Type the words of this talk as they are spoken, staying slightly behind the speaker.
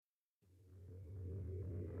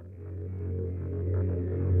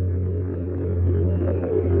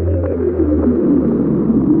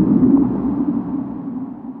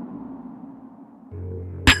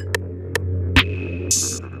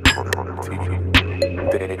Welcome.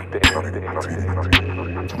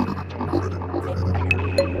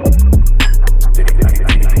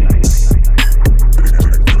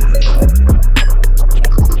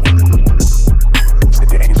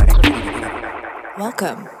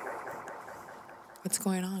 What's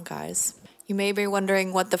going on, guys? You may be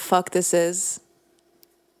wondering what the fuck this is.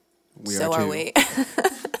 Are we.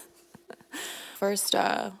 First,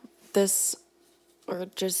 we're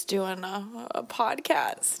just doing a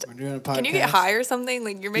podcast. We're doing a podcast. Can you get high or something?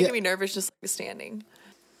 Like, you're making me nervous just standing.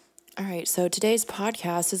 All right, so today's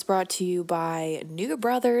podcast is brought to you by New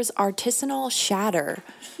Brothers Artisanal Shatter.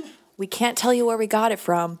 We can't tell you where we got it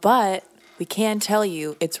from, but we can tell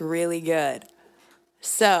you it's really good.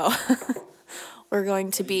 So, we're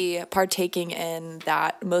going to be partaking in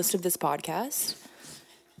that most of this podcast.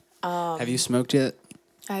 Have you smoked yet?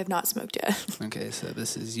 I have not smoked yet. Okay, so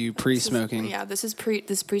this is you pre-smoking. This is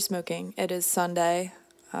pre-smoking. It is Sunday.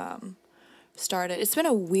 Started. It's been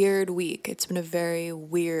a weird week. It's been a very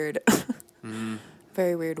weird,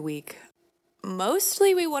 very weird week.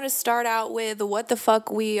 Mostly we want to start out with what the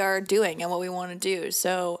fuck we are doing and what we want to do.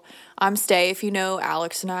 So I'm Stay. If you know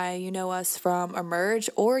Alex and I, you know us from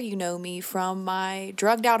Emerge, or you know me from my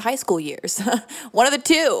drugged out high school years. One of the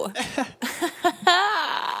two.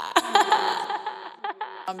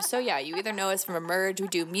 So yeah, you either know us from Emerge. We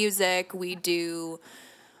do music. We do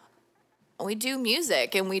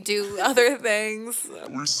music, and we do other things.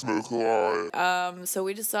 We smoke a lot. So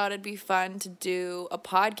we just thought it'd be fun to do a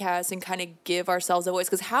podcast and kind of give ourselves a voice.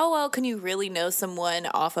 Because how well can you really know someone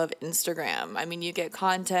off of Instagram? I mean, you get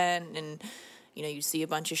content and, you see a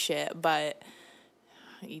bunch of shit, but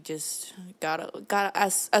you just gotta,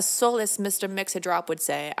 as Soulless Mr. Mix-a-Drop would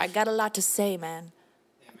say, I got a lot to say, man.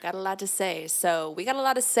 Got a lot to say. So we got a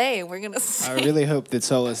lot to say, and we're going to say. I really hope that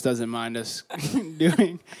Solus doesn't mind us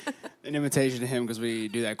doing an imitation of him, because we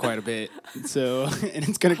do that quite a bit. So, and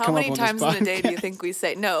it's going to come up on this podcast. How many times in a day do you think we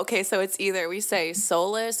say? No, okay, so it's either we say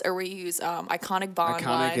Solus or we use Iconic Bond Iconic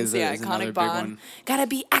lines. is Iconic Bond. Big one. Gotta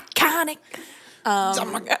be iconic.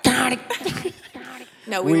 Iconic.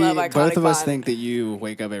 No, we love Iconic Both of us Bond. think that you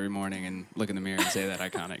wake up every morning and look in the mirror and say that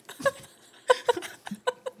iconic.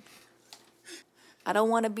 I don't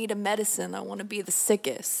want to be the medicine. I want to be the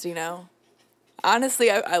sickest,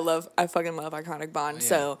 Honestly, I fucking love Iconic Bond. Yeah.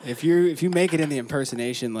 So if you make it in the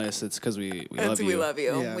impersonation list, it's because we love you. We love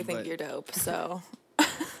you. Yeah, we think you're dope. So,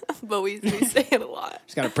 but we say it a lot.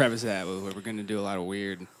 Just got to preface that with we're going to do a lot of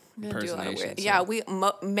weird impersonations. Yeah,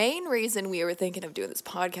 main reason we were thinking of doing this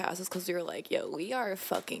podcast is because we were like, yo, we are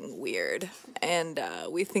fucking weird, and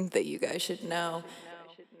we think that you guys should know.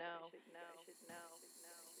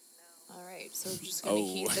 All right, so we're just gonna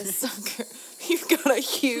heat this sucker. You've got a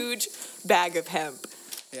huge bag of hemp.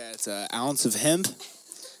 Yeah, it's an ounce of hemp.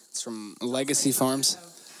 It's from Legacy Farms.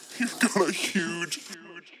 You've got a huge.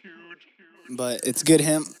 But it's good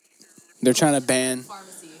hemp. They're trying to ban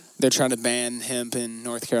hemp in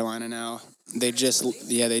North Carolina now. They just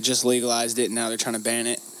legalized it, and now they're trying to ban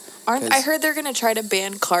it. I heard they're gonna try to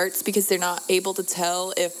ban carts because they're not able to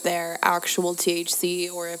tell if they're actual THC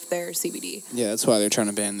or if they're CBD. Yeah, that's why they're trying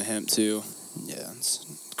to ban the hemp too. Yeah, it's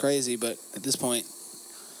crazy, but at this point,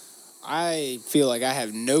 I feel like I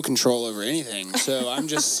have no control over anything. So I'm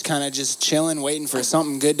just kind of just chilling, waiting for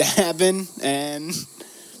something good to happen. And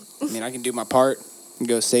I can do my part and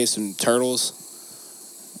go save some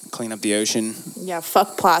turtles, clean up the ocean. Yeah,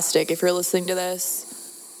 fuck plastic. If you're listening to this,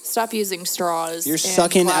 stop using straws. You're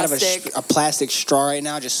sucking out of a plastic straw right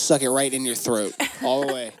now. Just suck it right in your throat all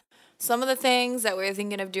the way. Some of the things that we're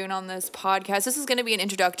thinking of doing on this podcast, this is going to be an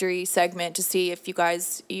introductory segment to see if you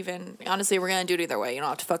guys even, honestly, we're going to do it either way. You don't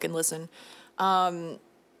have to fucking listen. I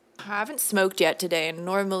haven't smoked yet today, and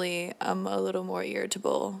normally I'm a little more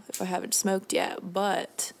irritable if I haven't smoked yet,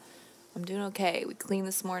 but I'm doing okay. We cleaned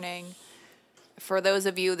this morning. For those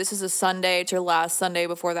of you, this is a Sunday. It's your last Sunday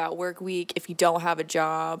before that work week. If you don't have a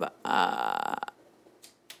job,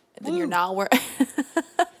 then you're not working.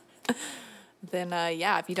 Then,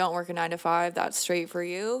 if you don't work a 9 to 5, that's straight for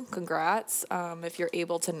you. Congrats. If you're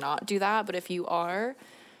able to not do that, but if you are,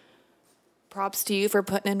 props to you for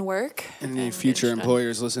putting in work. Any future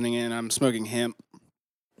employers listening in, I'm smoking hemp.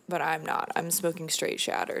 But I'm not. I'm smoking straight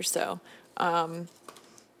shatter. So, I'm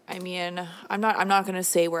not going to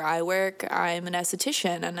say where I work. I'm an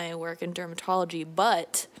esthetician and I work in dermatology,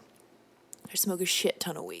 but I smoke a shit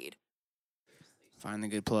ton of weed. Find the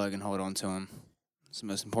good plug and hold on to him. It's the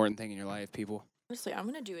most important thing in your life, people. Honestly, I'm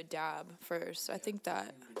going to do a dab first. I think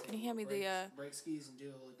that... Can you hand me the... Break skis and do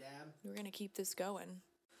a little dab? We're going to keep this going.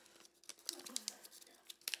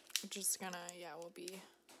 We're just going to... Yeah, we'll be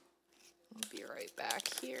right back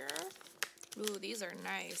here. Ooh, these are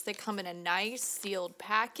nice. They come in a nice sealed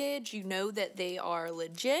package. You know that they are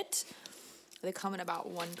legit. They come in about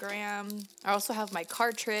 1 gram. I also have my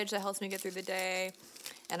cartridge that helps me get through the day.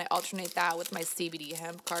 And I alternate that with my CBD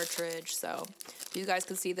hemp cartridge. So you guys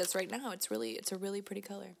can see this right now. It's a really pretty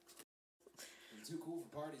color. It's too cool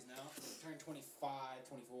for parties now. Turn 25,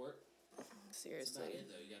 24. Seriously. That's about it,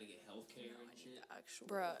 though. You gotta get healthcare and shit.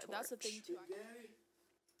 Bruh, that's the thing too.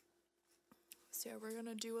 So yeah, we're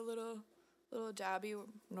gonna do a little dabby.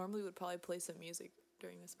 Normally would probably play some music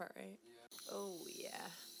during this part, right? Yeah. Oh yeah.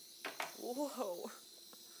 Whoa.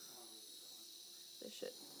 This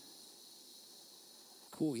shit.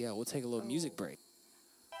 Cool, yeah, we'll take a little music break.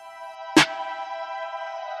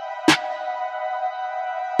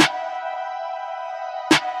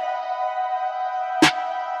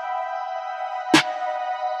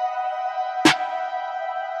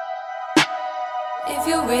 If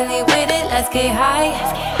you really with it, let's get high.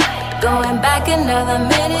 Going back another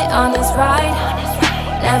minute on this ride.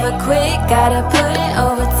 Never quit, gotta put in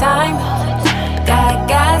overtime. Got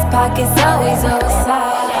gas, pockets always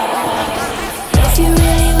oversized. If you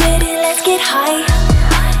really with it, let's get high.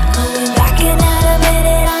 Going back another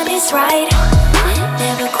minute on this ride.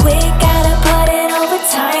 Never quit, gotta put in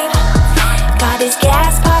overtime. Got his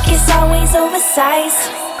gas, pockets always oversized.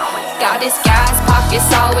 Got his gas, pockets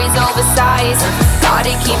always oversized.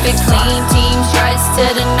 Gotta keep it clean, teams dressed to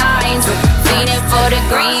the nines. Feeding for the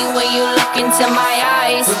green when you look into my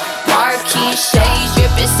eyes. Marquee shades,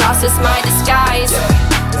 dripping sauce is my disguise.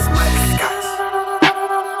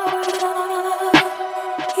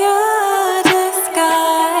 Your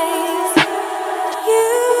disguise. You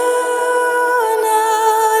know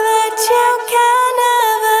that you can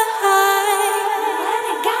never hide.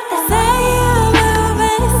 Say you're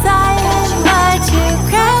moving silent, but you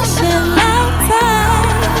crashing like time.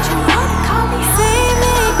 See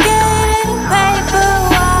me getting paper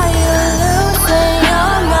while you're losing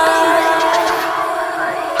your mind.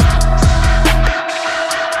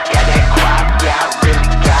 Yeah, that crop, yeah, I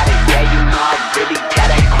really got it. Yeah, you know I really got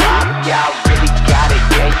that crop. Yeah, I really got it.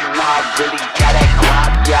 Yeah, you know I really got that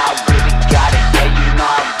crop. Yeah, I really got it. Yeah, you know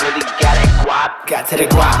I really got that crop. Got to the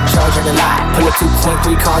guap, charging a lot. Pull up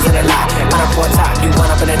 2.3 cars in a lot. Run up on top, you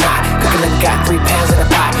run up in the knot. Cooking and got 3 pounds in a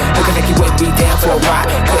pot. Looking like you went beat down for a rock.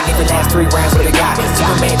 Couldn't even last 3 rounds with a guy.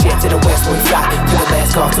 Superman jet to the west when we fly. To the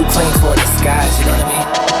last car, too clean for the skies. You know what I mean?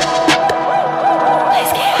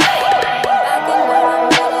 Let's get high. Back another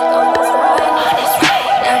minute on this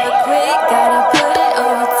ride. Never quit, gotta put it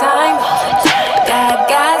overtime. Got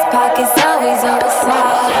gas, pockets always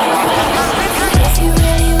oversized. If you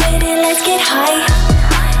really with it, let's get high.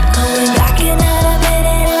 Going back another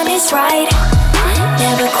minute on this ride.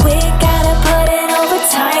 Never quit, gotta put it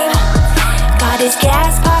overtime. Got his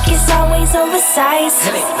gas, pockets always oversized.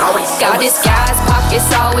 Got his gas, pockets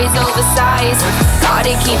always oversized.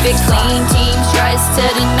 Gotta keep it clean, teams dressed to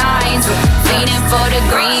the nines. Feeding for the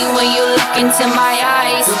green when you look into my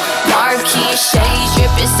eyes. Marquee shades,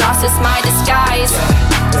 dripping sauce is my disguise.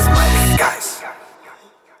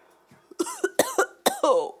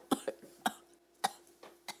 Oh.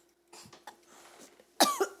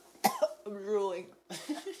 I'm drooling.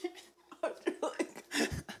 I'm drooling.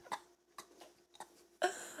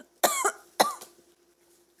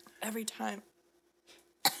 Every time.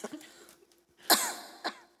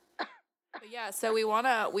 But yeah, so we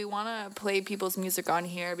wanna play people's music on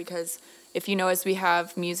here because if you notice, we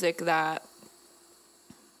have music that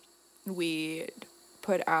we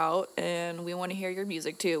put out and we want to hear your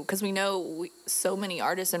music too because we know so many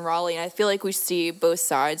artists in Raleigh, and I feel like we see both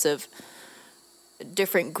sides of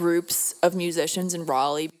different groups of musicians in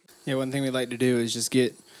Raleigh. Yeah, one thing we'd like to do is just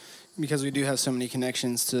get, because we do have so many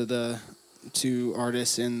connections to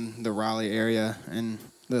artists in the Raleigh area and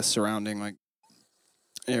the surrounding like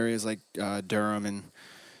areas like Durham and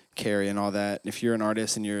Cary and all that. If you're an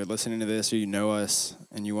artist and you're listening to this or you know us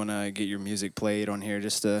and you want to get your music played on here,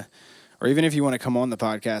 or even if you want to come on the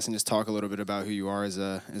podcast and just talk a little bit about who you are as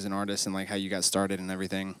an artist and like how you got started and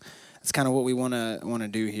everything, that's kind of what we want to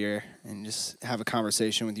do here, and just have a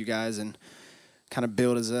conversation with you guys and kind of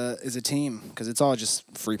build as a team, because it's all just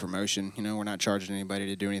free promotion. You know, we're not charging anybody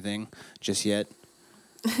to do anything just yet.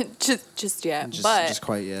 just yet, just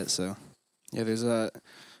quite yet. So yeah, there's a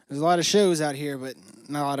lot of shows out here, but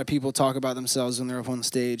not a lot of people talk about themselves when they're up on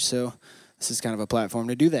stage. So this is kind of a platform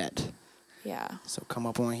to do that. yeah. So come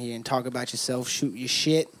up on here and talk about yourself, shoot your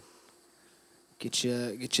shit, get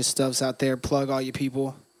your stuffs out there, plug all your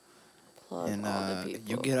people, Plug and all the people.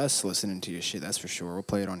 you'll get us listening to your shit. That's for sure. We'll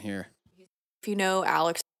play it on here. If you know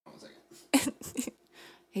Alex,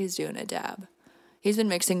 he's doing a dab. He's been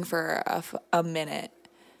mixing for a minute,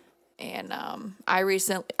 And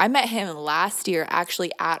I met him last year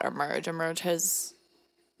actually at Emerge. Emerge has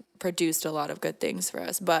produced a lot of good things for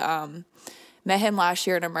us, but met him last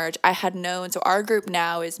year at Emerge. I had known, so our group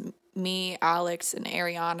now is me, Alex, and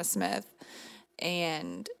Ariana Smith,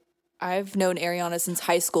 and I've known Ariana since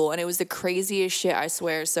high school, and it was the craziest shit, I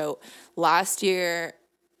swear. So last year,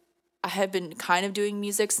 I had been kind of doing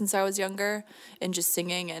music since I was younger and just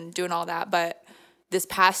singing and doing all that, but this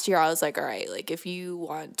past year I was like, all right, like if you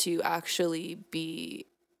want to actually be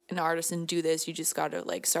an artist and do this, you just got to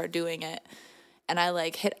like start doing it. And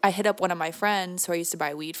I hit up one of my friends who I used to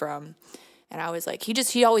buy weed from, and I was like,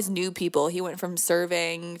 he always knew people. He went from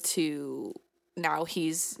serving to now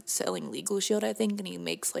he's selling Legal Shield, I think, and he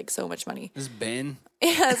makes like so much money. This is Ben.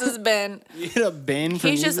 Yeah, this is Ben. You hit up Ben for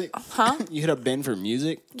music? You hit up Ben for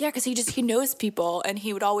music? Yeah, because he knows people, and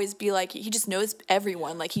he would always be like, he just knows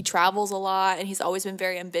everyone. Like, he travels a lot, and he's always been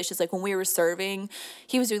very ambitious. Like, when we were serving,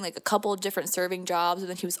 he was doing like a couple of different serving jobs, and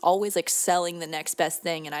then he was always like selling the next best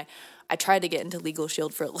thing. And I tried to get into Legal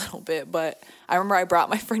Shield for a little bit, but I remember I brought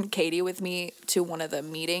my friend Katie with me to one of the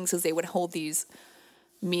meetings because they would hold these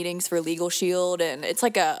meetings for Legal Shield, and it's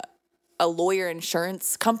like a lawyer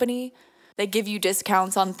insurance company. They give you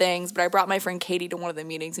discounts on things, but I brought my friend Katie to one of the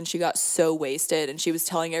meetings, and she got so wasted, and she was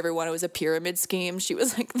telling everyone it was a pyramid scheme. She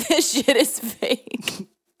was like, this shit is fake.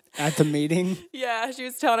 At the meeting? Yeah, she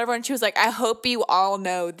was telling everyone, she was like, I hope you all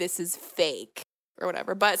know this is fake or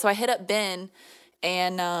whatever. But so I hit up Ben,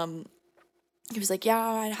 and he was like, yeah,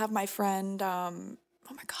 I have my friend, oh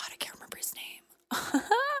my God, I can't remember his name.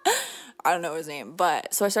 I don't know his name,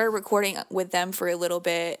 but so I started recording with them for a little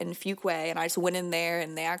bit in Fuquay, and I just went in there,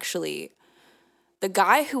 and the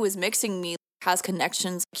guy who was mixing me has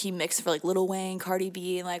connections. He mixed for like Lil Wayne, Cardi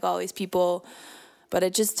B, and like all these people, but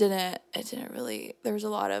it didn't really, there was a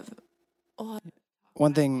lot of.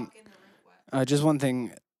 One thing,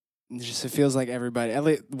 just it feels like everybody, at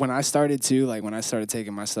least when I started too, like when I started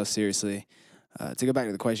taking my stuff seriously, to go back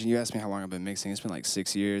to the question, you asked me how long I've been mixing. It's been like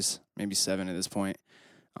 6 years, maybe 7 at this point.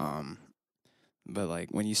 But like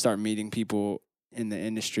when you start meeting people in the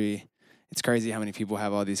industry, it's crazy how many people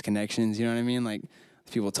have all these connections. You know what I mean? Like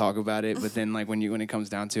people talk about it, but then like when it comes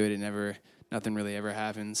down to it, nothing really ever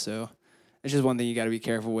happens. So it's just one thing you got to be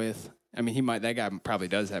careful with. I mean, that guy probably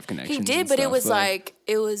does have connections. He did, but it was like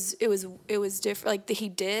it was different. Like he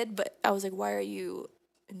did, but I was like, why are you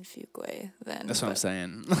in Fuquay then? That's what I'm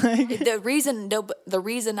saying. The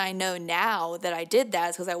reason I know now that I did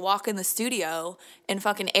that is because I walk in the studio and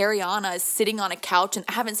fucking Ariana is sitting on a couch, and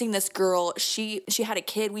I haven't seen this girl. She had a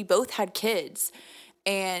kid. We both had kids,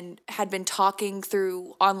 and had been talking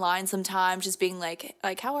through online sometimes, just being like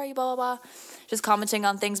how are you, blah blah blah, just commenting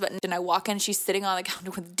on things. But and I walk in, she's sitting on the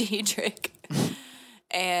couch with Diedrich.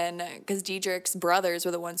 And because Diedrich's brothers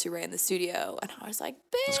were the ones who ran the studio, and I was like,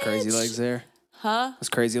 bitch. Those crazy legs there. Huh? Was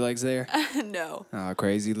Crazy Legs there? No. Oh,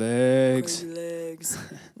 Crazy Legs. Crazy Legs.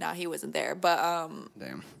 Nah, he wasn't there. But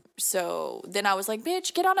damn. So then I was like,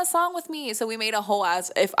 bitch, get on a song with me. So we made a whole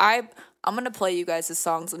ass. I'm gonna play you guys this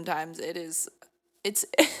song sometimes. It's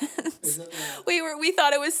we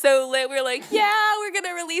thought it was so lit. We were like, yeah, we're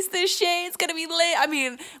gonna release this shit. It's gonna be lit. I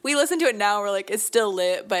mean, we listen to it now. We're like, it's still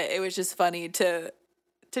lit, but it was just funny to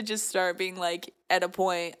just start being like, at a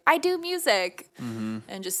point, I do music. Mm-hmm.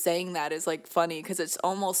 And just saying that is like funny because it's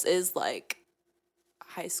almost is like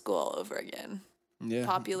high school all over again. Yeah.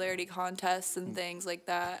 Popularity contests and things like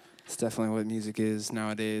that. It's definitely what music is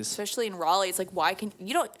nowadays. Especially in Raleigh, it's like,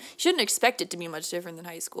 you shouldn't expect it to be much different than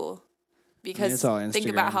high school. Because it's all Instagram. Think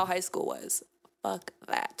about how high school was. Fuck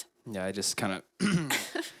that. Yeah, I just kind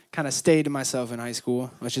of stayed to myself in high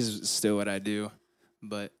school, which is still what I do.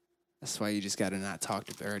 But that's why you just got to not talk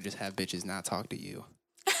to, or just have bitches not talk to you.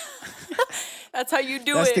 That's how you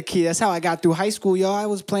do That's it. the key. That's how I got through high school, y'all. I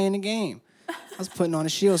was playing the game. I was putting on a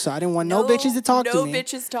shield, so I didn't want no bitches to talk to me. No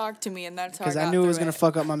bitches talk to me, and that's how I got because I knew it was going to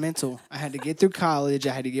fuck up my mental. I had to get through college.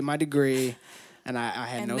 I had to get my degree, and I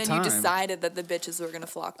had no time. And then you decided that the bitches were going to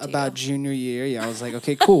flock to you. About junior year, yeah, I was like,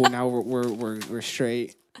 okay, cool. Now we're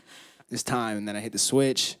straight. It's time. And then I hit the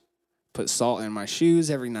switch, put salt in my shoes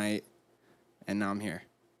every night, and now I'm here.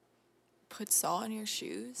 Put salt in your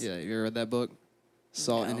shoes? Yeah, you ever read that book?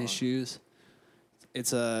 Salt in His Shoes.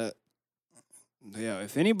 It's if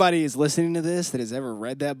anybody is listening to this that has ever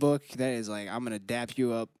read that book, that is like, I'm gonna dap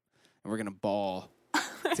you up and we're gonna ball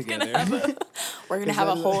together. We're gonna have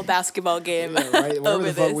a whole basketball game. Yeah, right. Wherever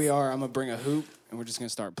the fuck this. we are, I'm gonna bring a hoop and we're just gonna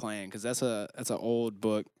start playing because that's an old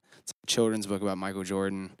book. It's a children's book about Michael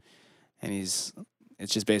Jordan, and it's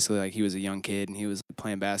just basically like he was a young kid and he was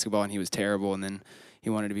playing basketball and he was terrible, and then he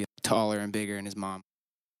wanted to be taller and bigger, and his mom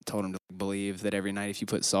told him to believe that every night if you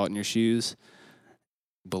put salt in your shoes,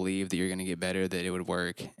 believe that you're going to get better, that it would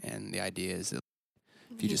work. And the idea is that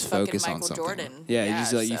if you He's just fucking focus on Michael something. Jordan. Yeah, Yeah,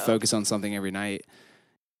 you just you so- focus on something every night.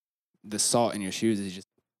 The salt in your shoes is just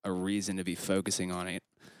a reason to be focusing on it.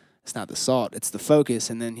 It's not the salt, it's the focus.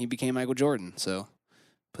 And then he became Michael Jordan. So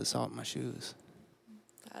put salt in my shoes.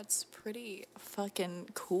 That's pretty fucking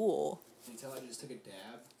cool. Can you tell I just took a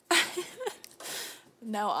dab?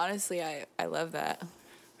 No, honestly, I love that.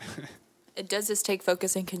 It does just take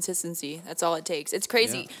focus and consistency. That's all it takes. It's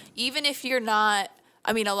crazy. Yeah. Even if you're not,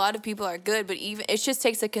 I mean, a lot of people are good, but even it just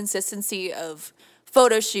takes a consistency of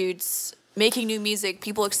photo shoots, making new music,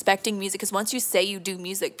 people expecting music. Because once you say you do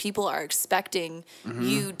music, people are expecting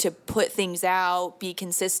you to put things out, be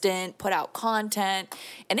consistent, put out content,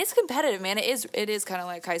 and it's competitive, man. It is kind of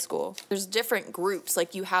like high school. There's different groups.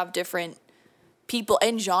 Like you have different people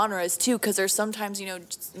and genres too, because there's sometimes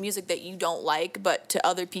just music that you don't like, but to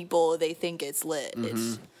other people they think it's lit.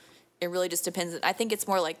 It really just depends. I think it's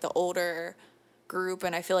more like the older group,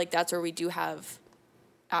 and I feel like that's where we do have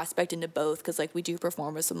aspect into both, because like we do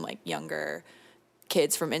perform with some like younger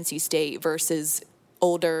kids from NC State versus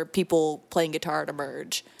older people playing guitar at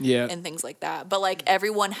Emerge, and things like that. But like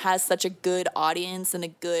everyone has such a good audience and a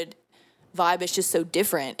good vibe. It's just so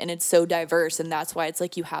different and it's so diverse, and that's why it's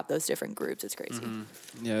like you have those different groups. It's crazy.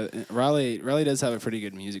 Yeah, Raleigh does have a pretty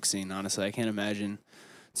good music scene, honestly. I can't imagine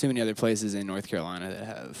too many other places in North Carolina that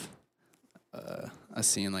have a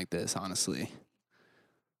scene like this, honestly.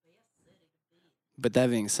 But that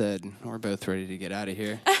being said, we're both ready to get out of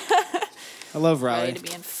here. I love Raleigh, Ready to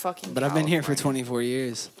be in fucking but I've been here for California. 24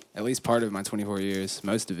 years, at least part of my 24 years,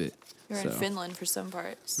 most of it. You're So, in Finland for some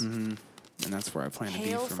parts. and that's where I plan to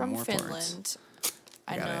Hail be for from more Finland. parts.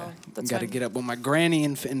 I know. That's Got to when- get up with my granny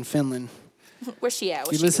in Finland. Where's she at? If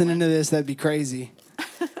What's you she listening doing? to this, that'd be crazy.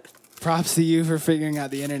 Props to you for figuring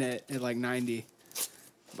out the internet at like 90.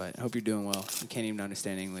 But I hope you're doing well. You can't even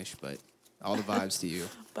understand English, but all the vibes to you.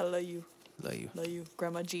 But I love you. Love you. Love you.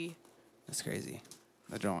 Grandma G. That's crazy.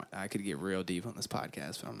 I could get real deep on this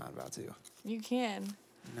podcast, but I'm not about to. You can.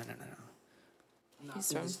 No.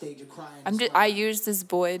 He's from. I used this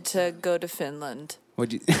boy to go to Finland.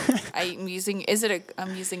 What'd you? I'm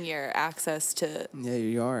using your access to. Yeah,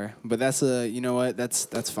 you are. But that's you know what?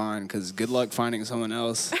 That's fine, because good luck finding someone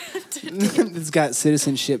else that's got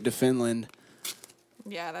citizenship to Finland.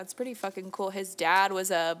 Yeah, that's pretty fucking cool. His dad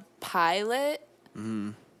was a pilot,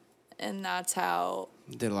 and that's how.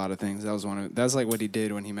 Did a lot of things. That's like what he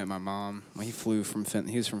did when he met my mom. When he flew from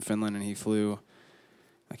he was from Finland, and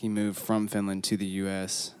he moved from Finland to the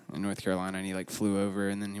U.S. in North Carolina, and he like flew over,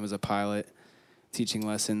 and then he was a pilot, teaching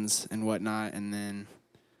lessons and whatnot, and then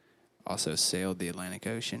also sailed the Atlantic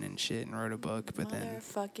Ocean and shit, and wrote a book. But then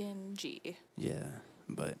Motherfucking G. yeah,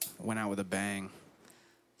 but went out with a bang.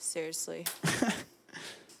 Seriously.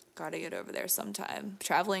 Gotta get over there sometime.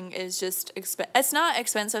 Traveling is just it's not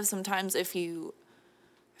expensive sometimes I feel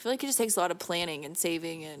like it just takes a lot of planning and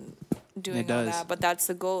saving and doing It all does. that. But that's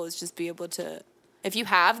the goal, is just be able to, if you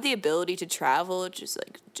have the ability to travel, just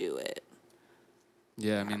like do it.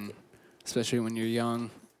 Yeah, I mean, especially when you're young,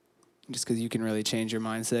 just because you can really change your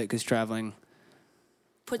mindset, because traveling,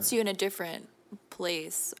 Puts you in a different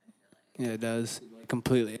place. yeah, it does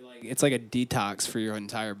completely. It's like a detox for your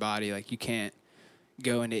entire body. Like you can't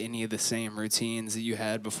go into any of the same routines that you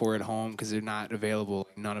had before at home, because they're not available.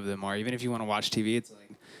 None of them are. Even if you want to watch TV, it's like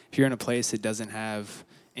if you're in a place that doesn't have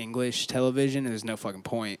English television, there's no fucking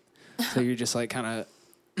point. So you're just like kind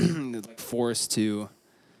of like forced to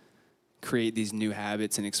create these new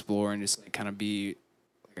habits and explore and just like kind of be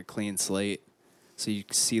like a clean slate, so you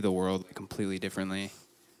see the world like completely differently.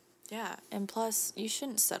 Yeah, and plus, you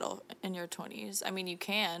shouldn't settle in your 20s. I mean, you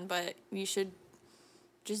can, but you should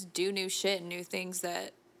just do new shit and new things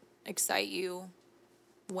that excite you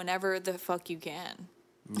whenever the fuck you can.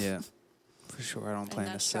 Yeah, for sure. I don't And plan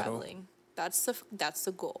to that's settle. traveling. That's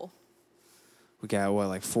the goal. We got what,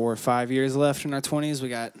 like 4 or 5 years left in our 20s. We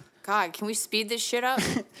got God, can we speed this shit up?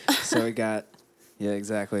 so we got yeah,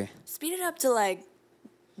 exactly. Speed it up to like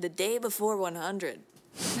the day before 100.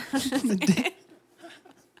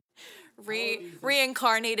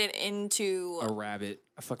 Reincarnated into. A rabbit,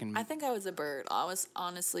 a fucking. I think I was a bird. I was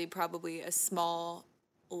honestly probably a small,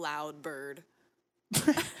 loud bird.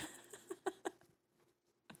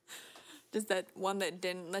 Just that one that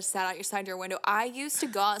didn't that sat outside your window. I used to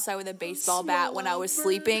go outside with a baseball bat when I was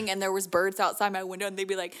sleeping, and there was birds outside my window, and they'd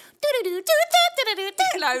be like, "Doo-doo-doo-doo-doo-doo-doo-doo,"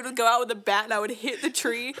 and I would go out with a bat, and I would hit the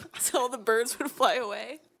tree so all the birds would fly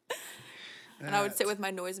away. And I would sit with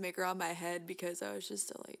my noisemaker on my head because I was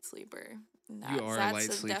just a light sleeper. And You are a that's light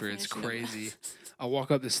the sleeper. It's definition of- crazy. I'll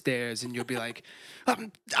walk up the stairs and you'll be like,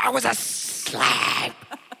 I was asleep.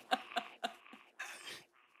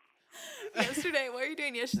 Yesterday, what were you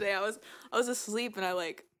doing yesterday? I was asleep and I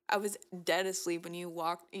was dead asleep when you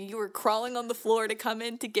were crawling on the floor to come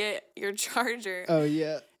in to get your charger. Oh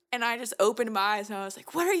yeah. And I just opened my eyes and I was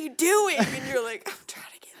like, "What are you doing?" And you're like, "I'm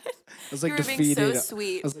trying to get it." I was like you were defeated. being so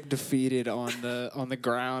sweet. I was like defeated on the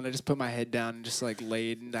ground. I just put my head down and just like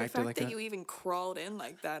laid and The acted fact like that you even crawled in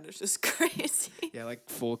like that is just crazy. yeah, like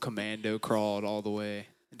full commando crawled all the way.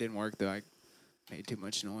 It didn't work though. I made too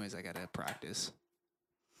much noise. I gotta practice.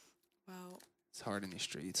 Wow. It's hard in these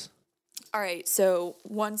streets. All right, so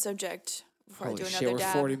one subject before Holy I do shit, another we're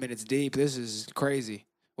dab. 40 minutes deep. This is crazy.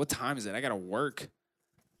 What time is it? I gotta work.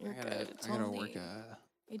 You're I good. It's gotta only, work.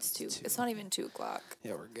 It's two. two. It's not even 2:00.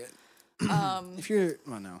 Yeah, we're good. Um, If you're,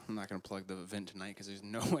 well, no, I'm not gonna plug the event tonight because there's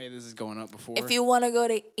no way this is going up before. if you want to go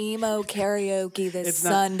to emo karaoke this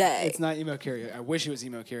Sunday, It's not emo karaoke. I wish it was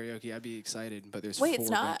emo karaoke. I'd be excited, but there's Wait, four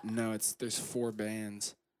it's not? No, there's 4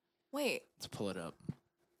 bands. wait, Let's pull it up.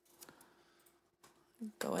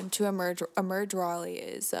 going to Emerge Raleigh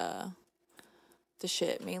is the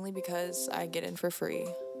shit, mainly because I get in for free.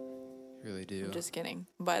 Really do. I'm just kidding,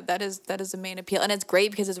 but that is the main appeal, and it's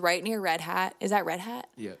great because it's right near Red Hat. Is that Red Hat?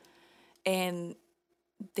 Yeah. And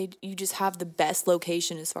you just have the best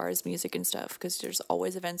location as far as music and stuff because there's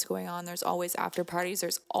always events going on. There's always after parties.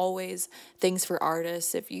 There's always things for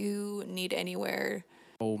artists. If you need anywhere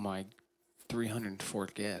Oh my,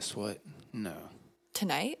 304th guest. What? No.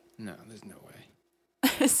 tonight, No, there's no way.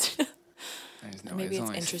 There's no Maybe way. it's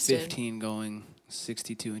Only interested. 15 going,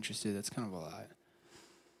 62 interested. That's kind of a lot.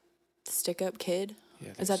 Stick Up Kid.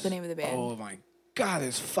 Yeah, Is that the name of the band? Oh my God,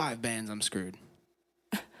 there's 5 bands. I'm screwed.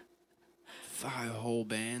 5 whole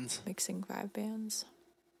bands. Mixing 5 bands.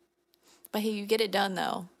 But hey, you get it done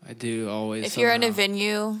though. I do always. If you're in a somehow.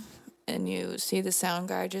 venue and you see the sound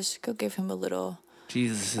guy, just go give him a little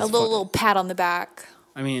Jesus, little pat on the back.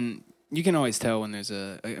 I mean, you can always tell when there's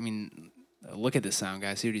look at the sound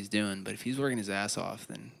guy, see what he's doing. But if he's working his ass off,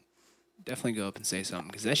 then definitely go up and say something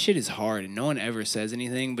because that shit is hard and no one ever says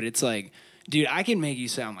anything. But it's like, dude, I can make you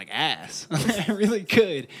sound like ass. I really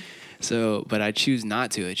could. So, but I choose not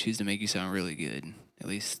to. I choose to make you sound really good, at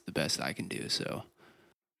least the best I can do. So,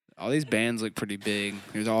 all these bands look pretty big.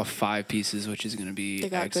 There's all 5 pieces, which is going to be They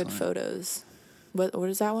got excellent. good photos. What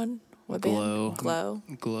is that one? What Glow. band? Glow.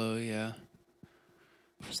 Glow, yeah.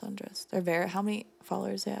 For Sundress. They're how many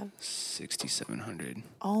followers they have? 6,700.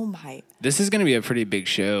 Oh my. This is going to be a pretty big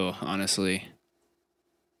show, honestly.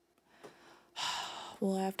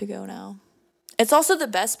 We'll have to go now. It's also the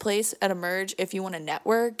best place at Emerge if you want to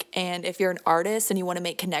network and if you're an artist and you want to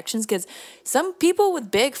make connections because some people with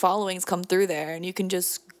big followings come through there and you can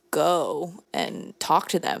just go and talk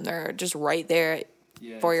to them. They're just right there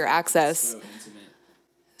for your access. intimate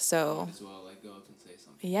So, as well. Like, go up and say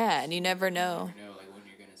something. yeah, and you never know. You never know, like, when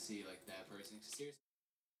you're going to see, like, that person. Seriously.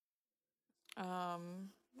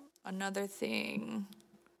 Another thing.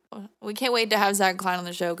 We can't wait to have Zach Klein on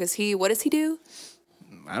the show because what does he do?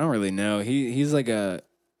 I don't really know. He's like a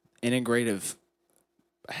integrative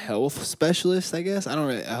health specialist, I guess. I'll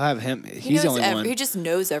have him. He's the only one. He just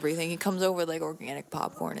knows everything. He comes over with like organic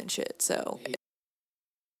popcorn and shit. So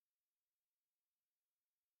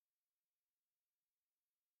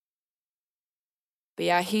but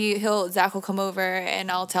yeah, Zach will come over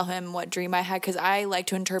and I'll tell him what dream I had because I like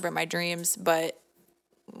to interpret my dreams, but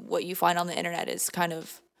what you find on the internet is kind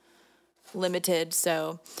of limited.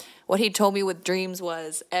 So what he told me with dreams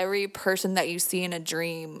was every person that you see in a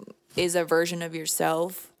dream is a version of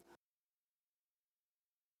yourself.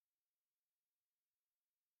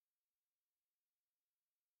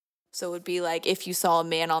 So it would be like if you saw a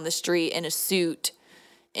man on the street in a suit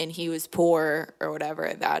and he was poor or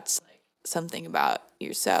whatever, that's like something about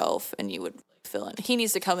yourself and you would fill in. He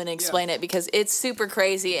needs to come in and explain it because it's super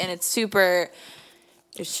crazy and it's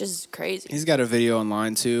just crazy. He's got a video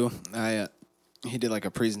online too. He did like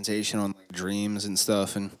a presentation on like dreams and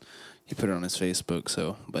stuff, and he put it on his Facebook.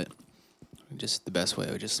 So, but just the best way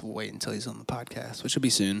would just wait until he's on the podcast, which will be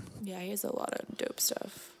soon. Yeah, he has a lot of dope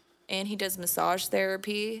stuff. And he does massage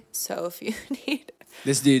therapy. So if you need...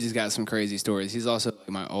 This dude has got some crazy stories. He's also like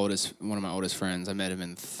one of my oldest friends. I met him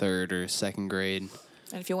in 3rd or 2nd grade.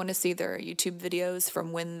 And if you want to see their YouTube videos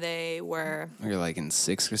from when they were... We were like in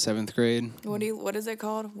 6th or 7th grade. What is it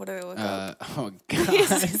called? What do I look up? Oh, God.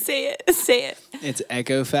 Say it. It's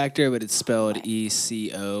Echo Factor, but it's spelled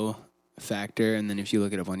ECO Factor. And then if you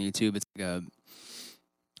look it up on YouTube, it's like a...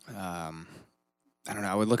 I don't know.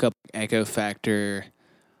 I would look up Echo Factor...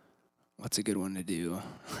 What's a good one to do?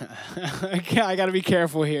 I got to be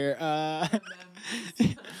careful here.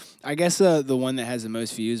 I guess the one that has the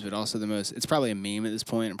most views, but also the most... It's probably a meme at this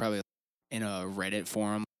point. And probably in a Reddit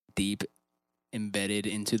forum, deep embedded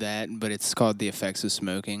into that, but it's called The Effects of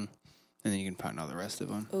Smoking, and then you can find all the rest of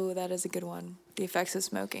them. Oh, that is a good one. The Effects of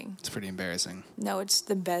Smoking. It's pretty embarrassing. No, it's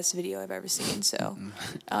the best video I've ever seen. So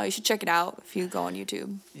you should check it out if you go on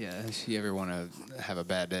YouTube. Yeah, if you ever want to have a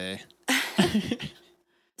bad day.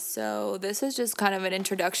 So this is just kind of an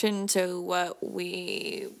introduction to what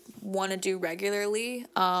we want to do regularly.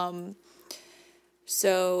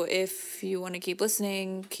 So if you want to keep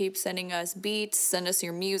listening, keep sending us beats, send us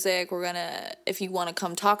your music. If you want to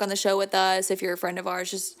come talk on the show with us, if you're a friend of ours,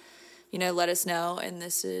 just, let us know. And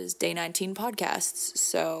this is Day 19 Podcasts.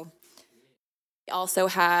 So we also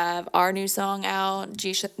have our new song out,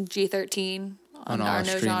 G13, on all our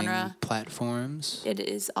No streaming Genre platforms. It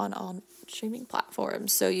is on all streaming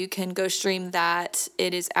platforms, so you can go stream that.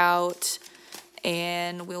 It is out,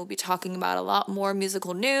 and we'll be talking about a lot more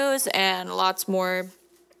musical news and lots more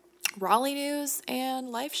Raleigh news and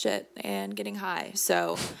life shit and getting high.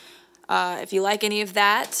 So if you like any of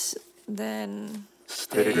that, then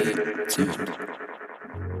Stay tuned.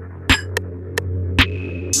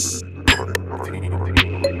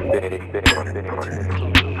 Day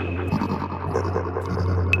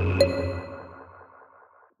 19.